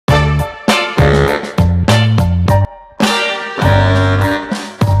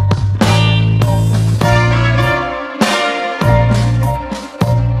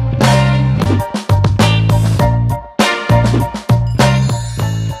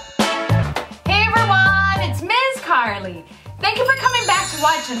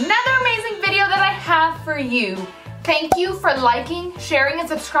another amazing video that I have for you. Thank you for liking, sharing, and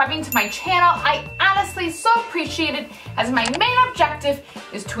subscribing to my channel. I honestly so appreciate it, as my main objective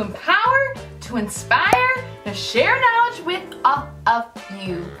is to empower, to inspire, to share knowledge with all of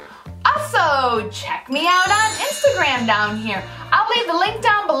you. Also, check me out on Instagram down here. I'll leave the link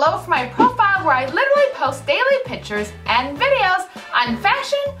down below for my profile where I literally post daily pictures and videos on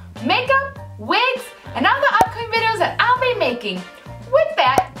fashion, makeup, wigs, and other upcoming videos that I'll be making. With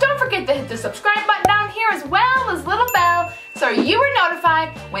that, don't forget to hit the subscribe button down here as well as little bell so you are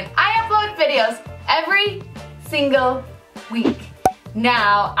notified when I upload videos every single week.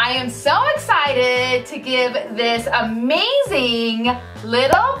 Now, I am so excited to give this amazing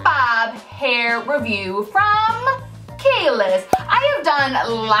little bob hair review from Kalyss. I have done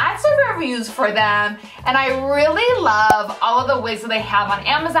lots of reviews for them, and I really love all of the wigs that they have on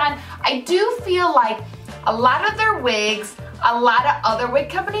Amazon. I do feel like a lot of their wigs, a lot of other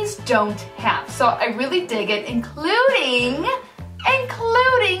wig companies don't have. So I really dig it, including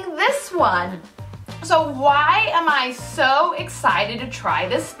this one. So why am I so excited to try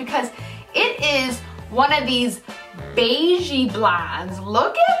this? Because it is one of these beigey blondes.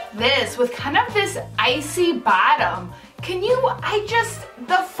 Look at this with kind of this icy bottom.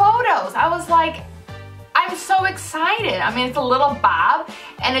 The photos, I was like, I'm so excited. I mean, it's a little bob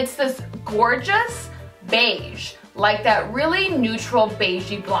and it's this gorgeous beige, like that really neutral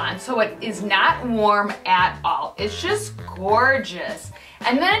beigey blonde. So it is not warm at all. It's just gorgeous.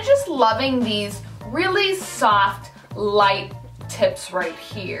 And then just loving these really soft, light tips right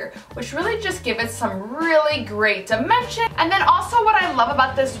here, which really just give it some really great dimension. And then also what I love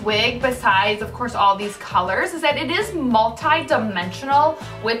about this wig, besides of course all these colors, is that it is multi-dimensional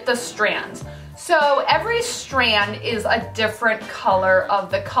with the strands. So every strand is a different color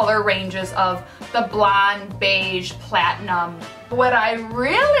of the color ranges of the blonde, beige, platinum. What I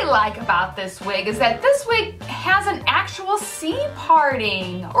really like about this wig is that this wig has an actual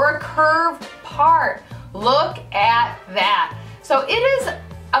C-parting or a curved part. Look at that. So it is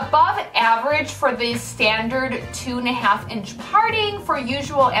above average for the standard 2.5-inch parting for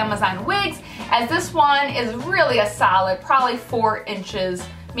usual Amazon wigs, as this one is really a solid, probably 4 inches,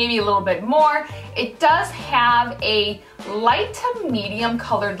 maybe a little bit more. It does have a light to medium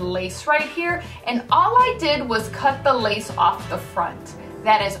colored lace right here, and all I did was cut the lace off the front.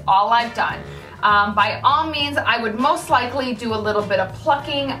 That is all I've done. By all means, I would most likely do a little bit of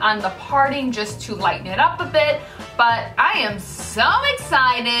plucking on the parting just to lighten it up a bit, but I am so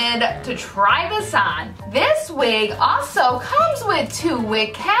excited to try this on. This wig also comes with 2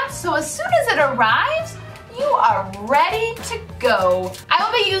 wig caps, so as soon as it arrives, you are ready to go. I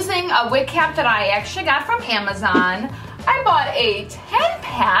will be using a wig cap that I actually got from Amazon. I bought a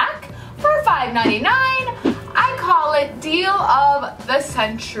 10-pack for $5.99. I call it Deal of the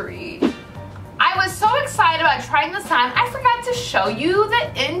Century. I was so excited about trying this on, I forgot to show you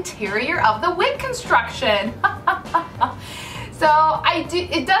the interior of the wig construction. So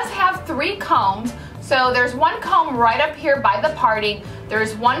it does have 3 combs. So there's 1 comb right up here by the parting,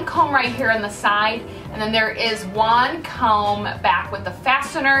 there's 1 comb right here on the side, and then there is 1 comb back with the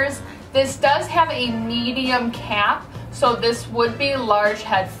fasteners. This does have a medium cap, so this would be large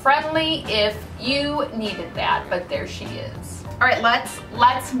head friendly if you needed that, but there she is. All right,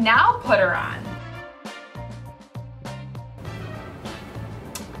 let's now put her on.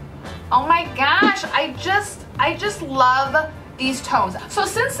 Oh my gosh, I just love these tones. So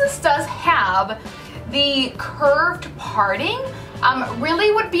since this does have the curved parting,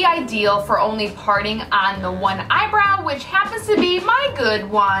 really would be ideal for only parting on the one eyebrow, which happens to be my good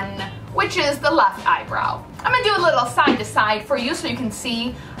one, which is the left eyebrow. I'm gonna do a little side to side for you so you can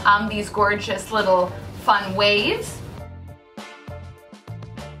see these gorgeous little fun waves.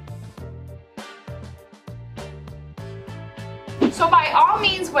 So by all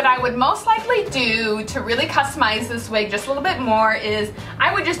means, what I would most likely do to really customize this wig just a little bit more is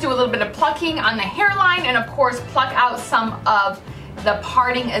I would just do a little bit of plucking on the hairline, and of course pluck out some of the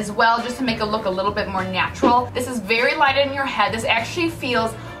parting as well, just to make it look a little bit more natural. This is very light in your head. This actually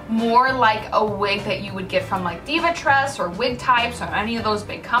feels more like a wig that you would get from like Diva Tress or Wig Types or any of those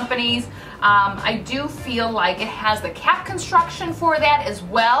big companies. I do feel like it has the cap construction for that as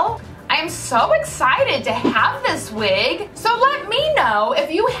well. I am so excited to have this wig. So let me know if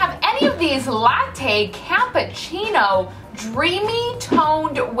you have any of these latte, cappuccino, dreamy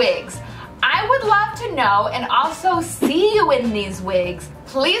toned wigs. I would love to know and also see you in these wigs.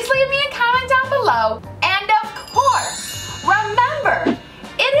 Please leave me a comment down below. And of course, remember,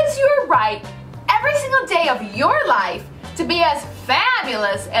 it is your right every single day of your life to be as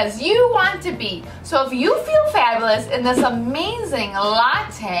fabulous as you want to be. So if you feel fabulous in this amazing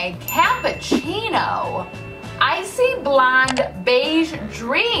latte cappuccino, icy blonde beige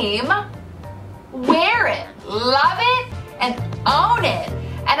dream, wear it, love it, and own it.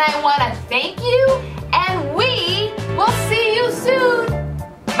 And I want to thank you, and we will see you soon.